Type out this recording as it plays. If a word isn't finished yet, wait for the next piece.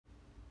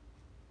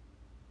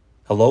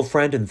Hello,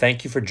 friend, and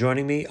thank you for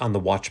joining me on the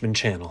Watchmen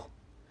channel.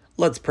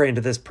 Let's pray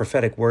into this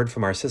prophetic word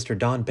from our sister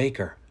Dawn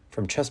Baker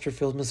from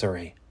Chesterfield,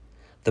 Missouri.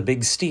 The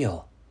big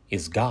steal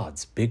is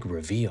God's big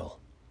reveal.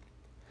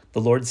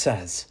 The Lord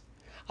says,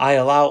 I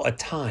allow a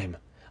time,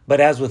 but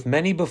as with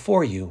many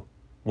before you,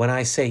 when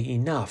I say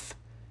enough,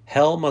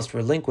 hell must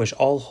relinquish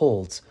all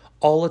holds,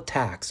 all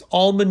attacks,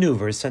 all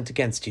maneuvers sent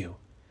against you.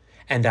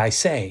 And I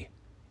say,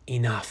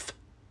 enough.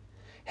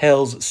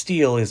 Hell's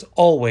steel is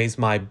always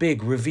my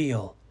big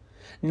reveal.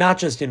 Not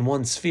just in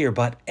one sphere,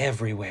 but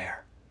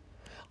everywhere.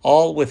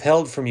 All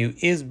withheld from you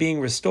is being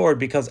restored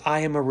because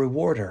I am a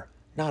rewarder,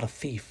 not a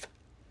thief.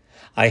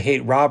 I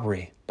hate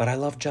robbery, but I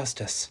love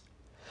justice.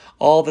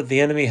 All that the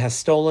enemy has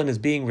stolen is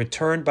being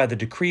returned by the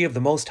decree of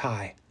the Most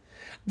High.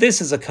 This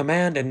is a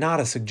command and not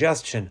a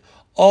suggestion.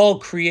 All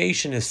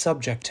creation is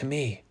subject to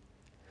me.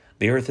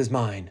 The earth is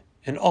mine,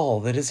 and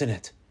all that is in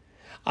it.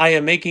 I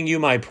am making you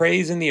my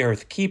praise in the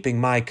earth, keeping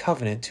my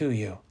covenant to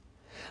you.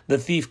 The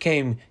thief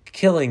came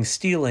killing,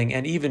 stealing,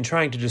 and even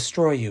trying to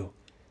destroy you.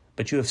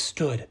 But you have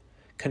stood,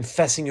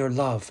 confessing your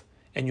love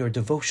and your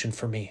devotion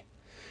for me.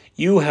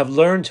 You have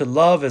learned to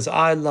love as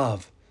I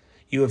love.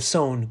 You have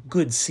sown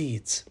good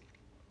seeds.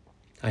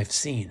 I have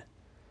seen,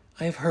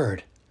 I have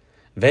heard.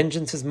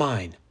 Vengeance is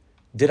mine.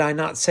 Did I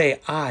not say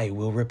I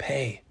will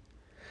repay?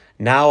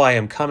 Now I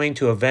am coming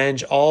to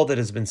avenge all that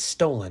has been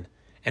stolen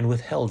and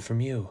withheld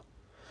from you.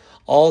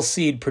 All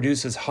seed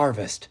produces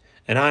harvest,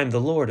 and I am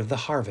the Lord of the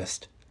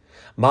harvest.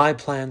 My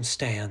plan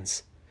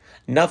stands.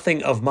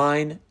 Nothing of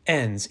mine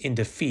ends in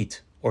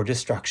defeat or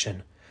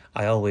destruction.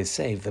 I always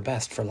save the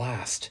best for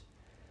last.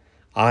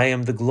 I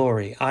am the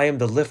glory. I am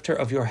the lifter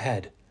of your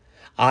head.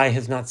 Eye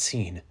has not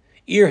seen,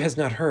 ear has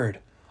not heard,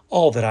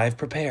 all that I have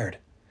prepared.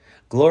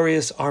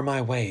 Glorious are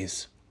my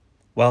ways.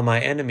 While my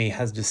enemy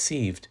has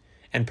deceived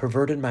and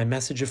perverted my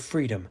message of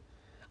freedom,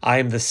 I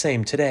am the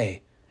same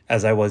today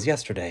as I was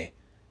yesterday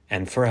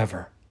and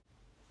forever.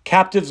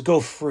 Captives go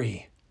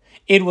free.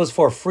 It was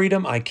for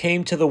freedom I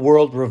came to the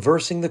world,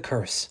 reversing the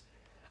curse.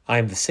 I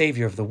am the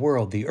Savior of the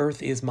world. The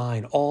earth is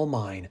mine,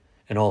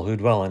 and all who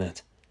dwell in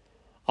it.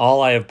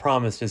 All I have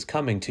promised is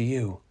coming to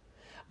you.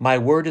 My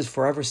word is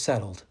forever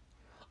settled.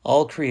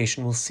 All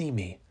creation will see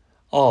me.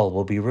 All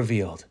will be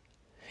revealed.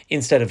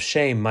 Instead of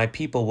shame, my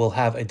people will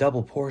have a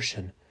double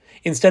portion.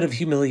 Instead of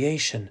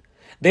humiliation,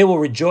 they will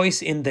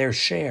rejoice in their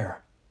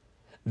share.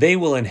 They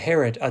will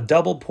inherit a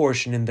double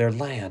portion in their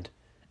land.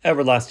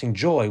 Everlasting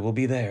joy will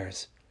be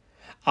theirs.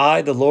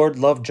 I, the Lord,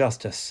 love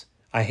justice.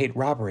 I hate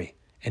robbery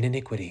and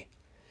iniquity.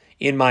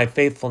 In my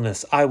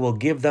faithfulness, I will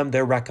give them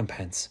their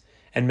recompense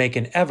and make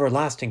an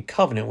everlasting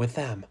covenant with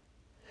them.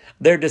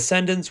 Their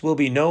descendants will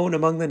be known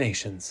among the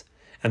nations,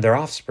 and their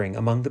offspring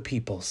among the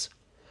peoples.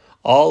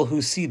 All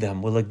who see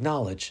them will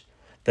acknowledge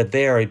that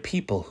they are a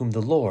people whom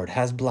the Lord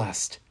has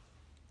blessed.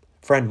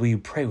 Friend, will you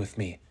pray with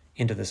me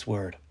into this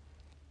word?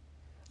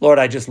 Lord,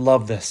 I just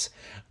love this.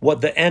 What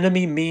the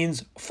enemy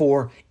means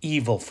for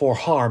evil, for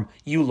harm,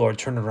 you, Lord,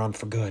 turn it around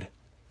for good.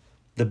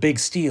 The big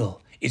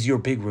steal is your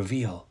big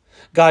reveal.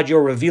 God,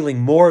 you're revealing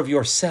more of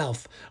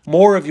yourself,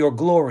 more of your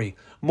glory,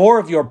 more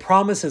of your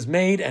promises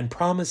made and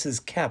promises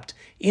kept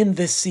in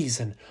this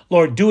season.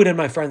 Lord, do it in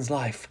my friend's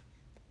life.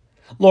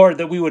 Lord,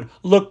 that we would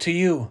look to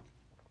you.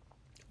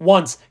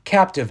 Once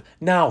captive,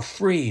 now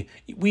free.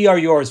 We are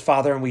yours,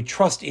 Father, and we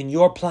trust in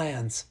your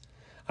plans.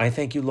 I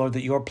thank you, Lord,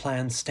 that your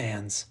plan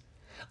stands.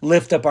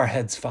 Lift up our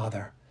heads,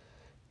 Father.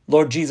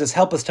 Lord Jesus,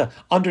 help us to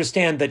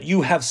understand that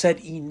you have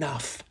said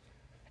enough.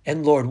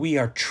 And Lord, we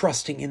are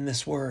trusting in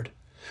this word.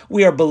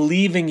 We are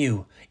believing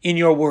you in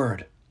your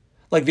word.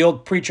 Like the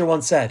old preacher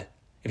once said,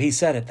 if he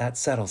said it, that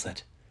settles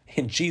it.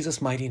 In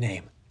Jesus' mighty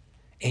name,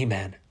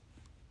 amen.